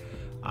bridge,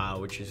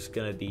 which is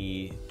gonna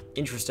be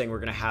interesting. We're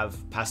gonna have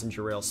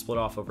passenger rail split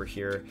off over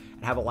here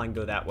and have a line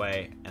go that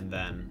way, and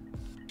then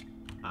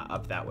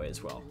up that way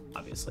as well,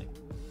 obviously.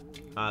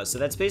 So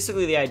that's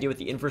basically the idea with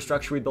the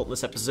infrastructure we built in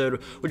this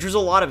episode, which was a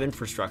lot of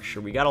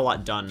infrastructure. We got a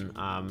lot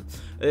done.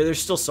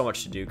 There's still so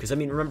much to do, because, I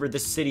mean, remember,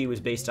 this city was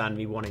based on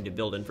me wanting to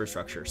build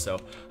infrastructure, so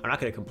I'm not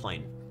going to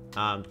complain.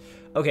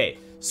 Okay,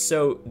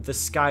 so the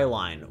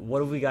Skyline,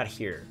 what have we got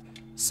here?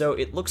 So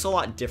it looks a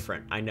lot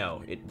different. I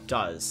know, it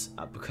does,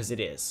 because it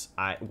is.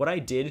 What I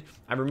did,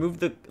 I removed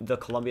the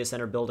Columbia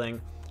Center building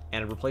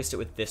and replaced it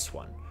with this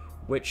one,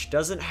 which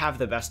doesn't have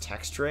the best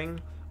texturing,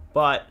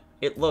 but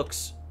it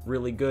looks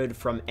really good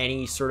from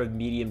any sort of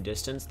medium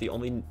distance. The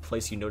only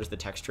place you notice the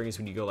texturing is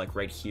when you go like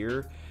right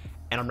here,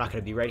 and I'm not going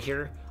to be right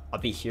here. I'll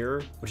be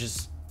here, which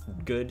is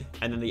good,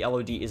 and then the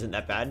LOD isn't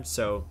that bad,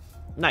 so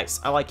nice.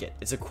 I like it.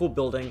 It's a cool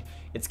building.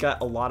 It's got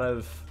a lot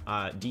of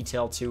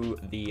detail to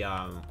the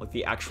like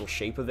the actual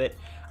shape of it.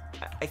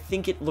 I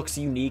think it looks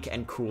unique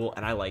and cool,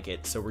 and I like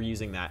it, so we're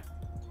using that.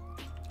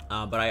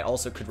 But I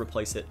also could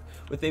replace it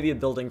with maybe a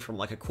building from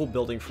like a cool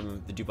building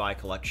from the Dubai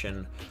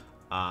collection.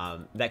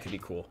 That could be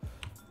cool.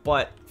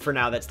 But for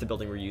now, that's the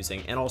building we're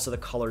using. And also the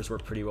colors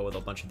work pretty well with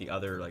a bunch of the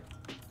other like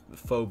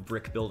faux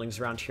brick buildings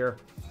around here.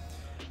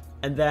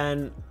 And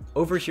then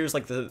over here is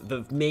like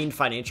the main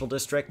financial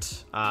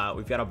district.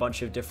 We've got a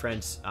bunch of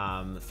different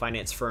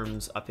finance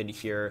firms up in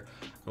here.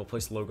 We'll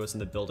place logos in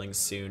the buildings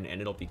soon,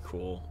 and it'll be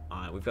cool.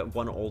 We've got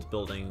one old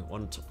building,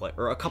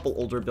 or a couple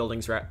older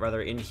buildings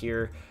rather in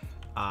here.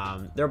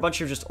 There are a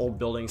bunch of just old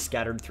buildings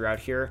scattered throughout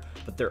here,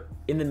 but they're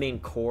in the main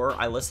core.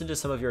 I listened to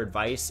some of your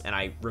advice, and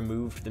I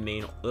removed the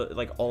main,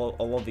 like all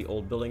of the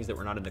old buildings that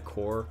were not in the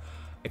core,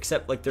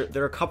 except like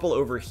there are a couple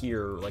over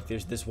here. Like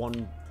there's this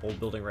one old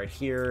building right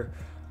here.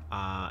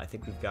 I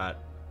think we've got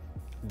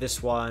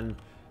this one,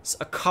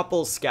 a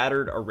couple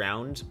scattered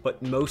around,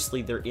 but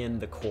mostly they're in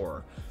the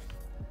core.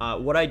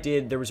 What I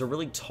did, there was a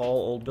really tall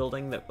old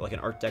building that, like an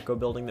Art Deco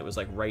building that was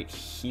like right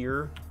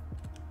here.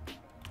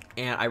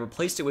 and I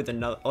replaced it with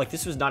another, like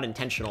this was not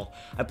intentional.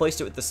 I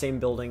placed it with the same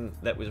building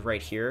that was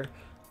right here,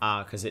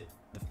 because the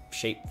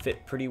shape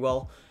fit pretty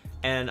well.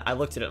 And I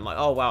looked at it and I'm like,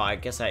 oh wow, I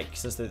guess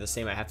since they're the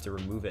same, I have to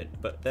remove it.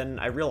 But then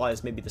I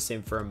realized maybe the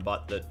same firm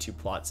bought the 2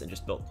 plots and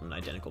just built an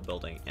identical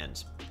building,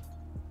 and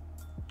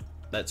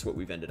that's what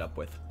we've ended up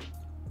with.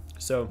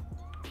 So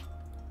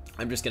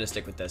I'm just gonna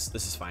stick with this.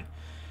 This is fine.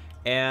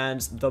 And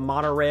the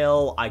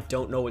monorail, I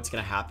don't know what's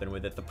going to happen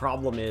with it. The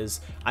problem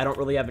is I don't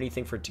really have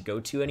anything for it to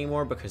go to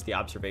anymore because the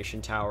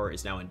observation tower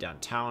is now in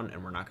downtown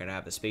and we're not going to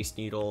have the Space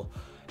Needle.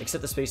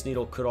 Except the Space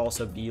Needle could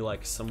also be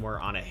like somewhere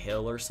on a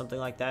hill or something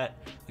like that.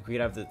 Like we could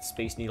have the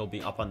Space Needle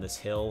be up on this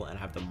hill and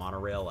have the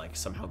monorail like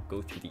somehow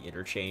go through the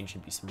interchange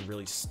and be some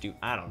really stupid,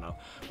 I don't know.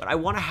 But I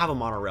want to have a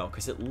monorail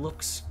because it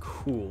looks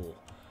cool.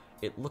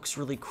 It looks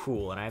really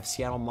cool, and I have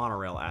Seattle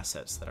monorail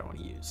assets that I want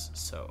to use.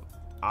 So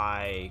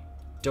I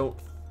don't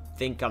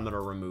think I'm gonna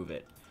remove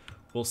it.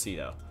 We'll see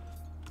though.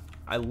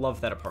 I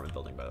love that apartment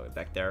building, by the way,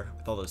 back there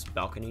with all those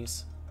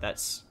balconies.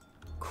 That's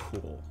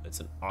cool. It's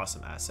an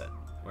awesome asset.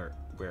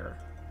 Where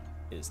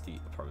is the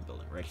apartment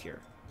building? Right here.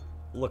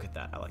 Look at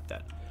that. I like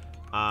that.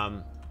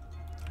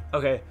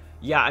 Okay.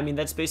 Yeah, I mean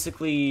that's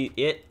basically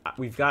it.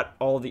 We've got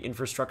all the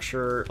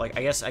infrastructure. Like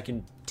I guess I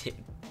can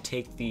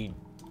take the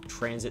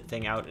transit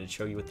thing out and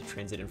show you what the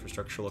transit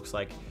infrastructure looks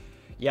like.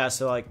 Yeah,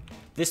 so like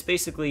this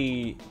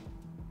basically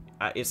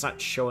it's not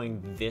showing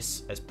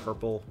this as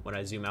purple when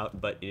I zoom out,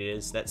 but it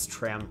is. That's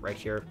tram right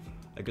here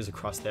that goes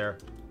across there,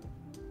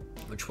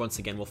 which once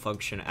again will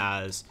function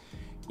as,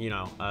 you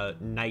know, a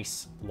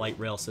nice light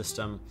rail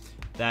system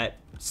that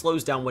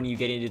slows down when you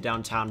get into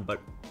downtown, but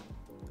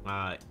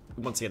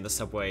once again, the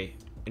subway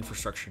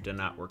infrastructure did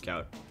not work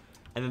out.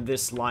 And then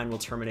this line will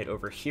terminate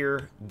over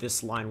here,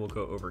 this line will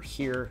go over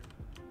here,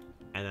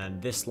 and then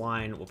this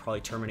line will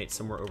probably terminate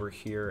somewhere over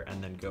here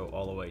and then go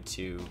all the way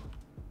to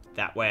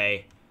that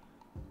way.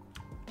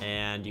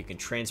 And you can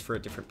transfer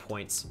at different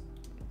points.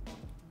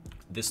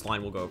 This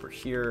line will go over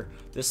here.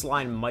 This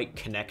line might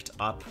connect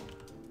up.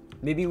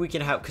 Maybe we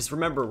can have, because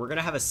remember, we're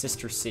gonna have a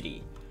sister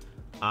city.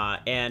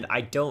 And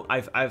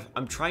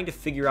I'm trying to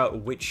figure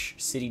out which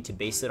city to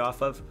base it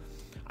off of.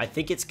 I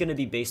think it's gonna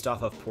be based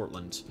off of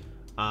Portland.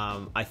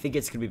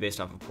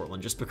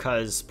 Just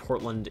because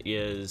Portland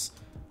is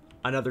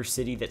another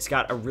city that's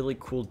got a really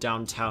cool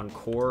downtown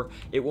core.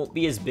 It won't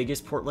be as big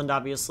as Portland,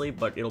 obviously,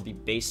 but it'll be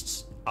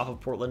based off of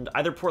Portland.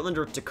 Either Portland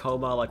or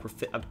Tacoma, like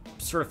I'm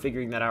sort of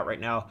figuring that out right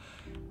now.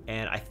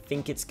 And I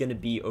think it's going to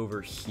be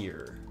over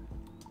here.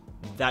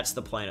 That's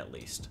the plan, at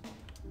least.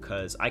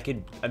 Because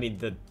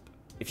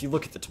if you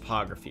look at the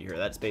topography here,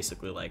 that's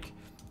basically like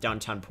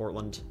downtown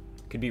Portland.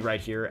 Could be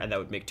right here, and that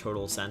would make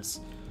total sense.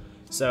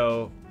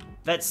 So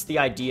that's the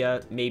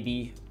idea,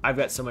 maybe. I've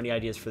got so many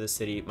ideas for this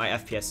city. My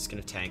FPS is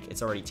going to tank.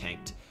 It's already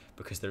tanked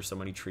because there's so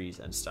many trees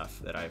and stuff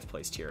that I've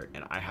placed here,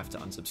 and I have to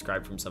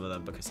unsubscribe from some of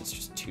them because it's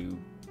just too,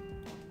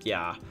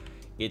 yeah,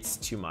 it's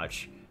too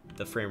much.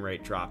 The frame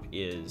rate drop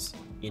is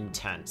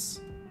intense,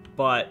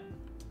 but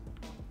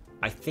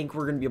I think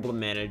we're going to be able to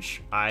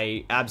manage.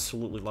 I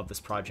absolutely love this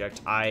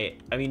project. I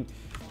mean,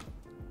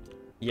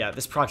 yeah,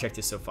 this project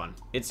is so fun.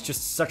 It's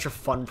just such a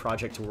fun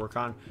project to work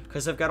on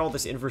because I've got all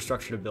this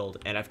infrastructure to build,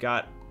 and I've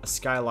got a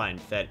skyline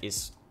that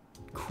is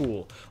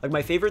cool. Like,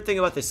 my favorite thing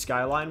about this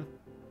skyline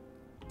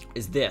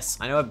is this.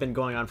 I know I've been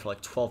going on for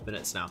like 12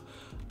 minutes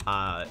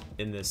now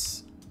in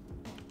this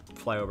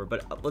flyover,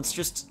 but let's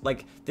just,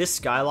 like, this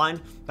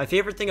skyline, my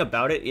favorite thing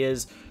about it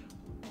is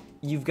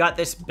you've got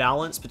this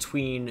balance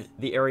between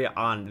the area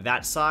on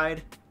that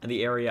side and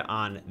the area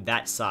on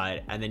that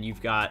side, and then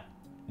you've got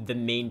the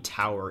main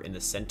tower in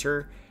the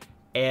center,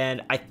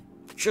 and I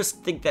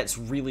just think that's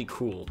really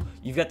cool.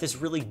 You've got this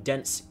really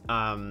dense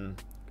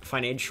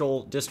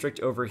financial district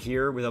over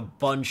here with a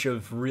bunch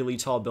of really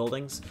tall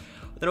buildings.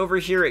 Then over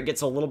here it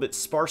gets a little bit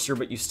sparser,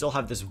 but you still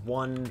have this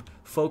one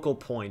focal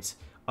point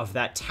of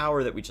that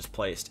tower that we just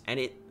placed,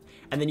 and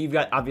then you've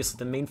got obviously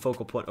the main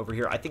focal point over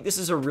here. I think this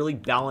is a really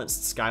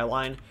balanced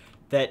skyline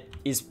that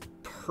is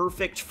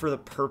perfect for the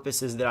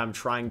purposes that I'm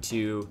trying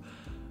to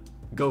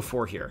go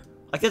for here.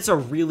 Like, that's a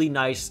really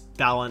nice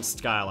balanced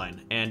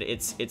skyline, and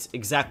it's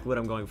exactly what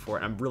I'm going for,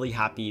 and I'm really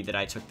happy that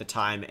I took the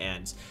time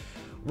and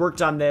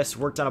worked on this,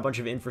 worked on a bunch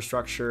of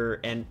infrastructure,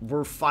 and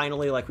we're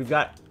finally, like, we've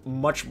got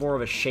much more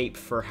of a shape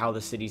for how the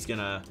city's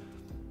gonna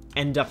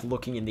end up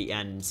looking in the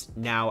end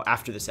now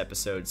after this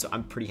episode, so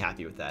I'm pretty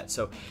happy with that.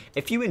 So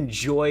if you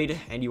enjoyed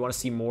and you want to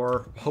see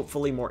more,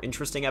 hopefully more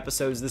interesting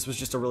episodes, this was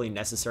just a really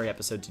necessary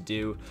episode to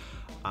do,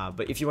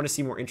 but if you want to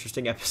see more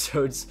interesting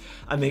episodes,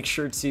 make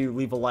sure to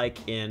leave a like,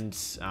 and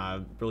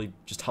really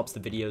just helps the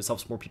videos,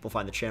 helps more people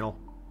find the channel.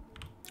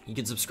 You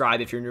can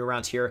subscribe if you're new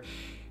around here,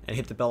 and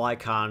hit the bell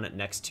icon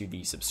next to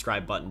the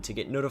subscribe button to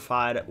get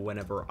notified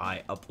whenever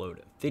I upload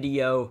a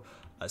video,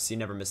 so you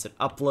never miss an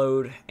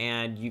upload.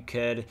 And you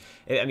could,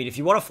 I mean, if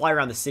you want to fly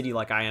around the city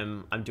like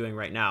I'm doing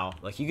right now,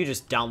 like, you could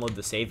just download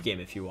the save game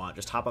if you want.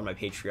 Just hop on my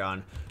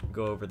Patreon,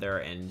 go over there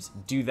and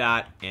do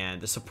that, and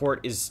the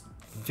support is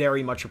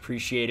very much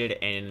appreciated.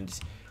 And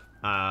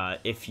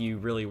if you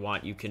really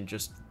want, you can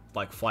just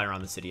like fly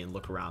around the city and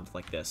look around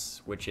like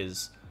this, which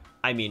is,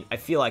 I mean, I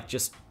feel like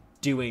just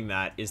doing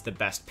that is the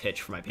best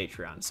pitch for my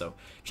Patreon. So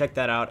check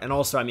that out. And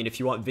also, I mean, if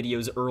you want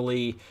videos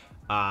early,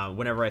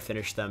 whenever I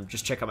finish them,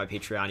 just check out my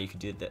Patreon. You can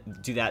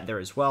do that there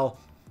as well.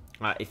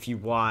 If you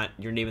want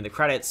your name in the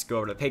credits, go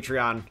over to the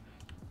Patreon.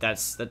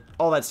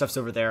 All that stuff's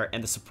over there,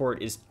 and the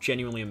support is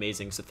genuinely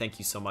amazing. So thank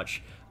you so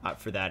much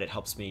for that. It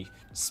helps me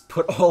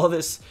put all of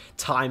this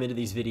time into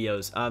these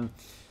videos.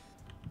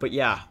 But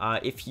yeah,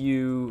 if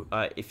you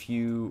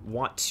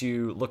want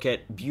to look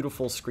at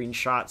beautiful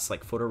screenshots,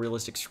 like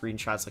photorealistic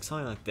screenshots, like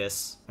something like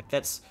this, like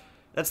this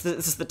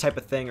is the type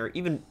of thing, or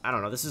even, I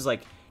don't know, this is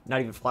like not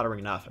even flattering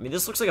enough. I mean,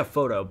 this looks like a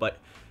photo, but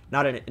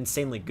not an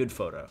insanely good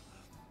photo.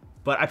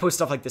 But I post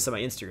stuff like this on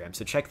my Instagram,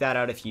 so check that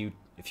out if you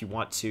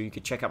want to. You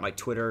could check out my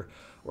Twitter,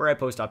 where I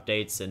post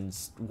updates and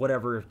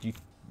whatever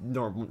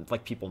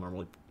people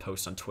normally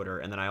post on Twitter.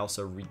 And then I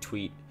also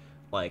retweet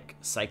like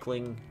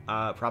cycling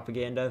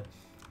propaganda.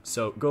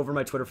 So go over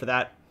my Twitter for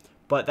that.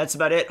 But that's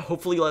about it.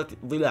 Hopefully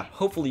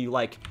you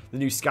like the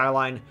new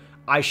Skyline.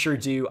 I sure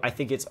do. I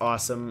think it's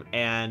awesome.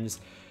 And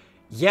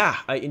yeah,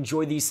 I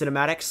enjoy these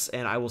cinematics,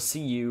 and I will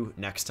see you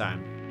next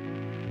time.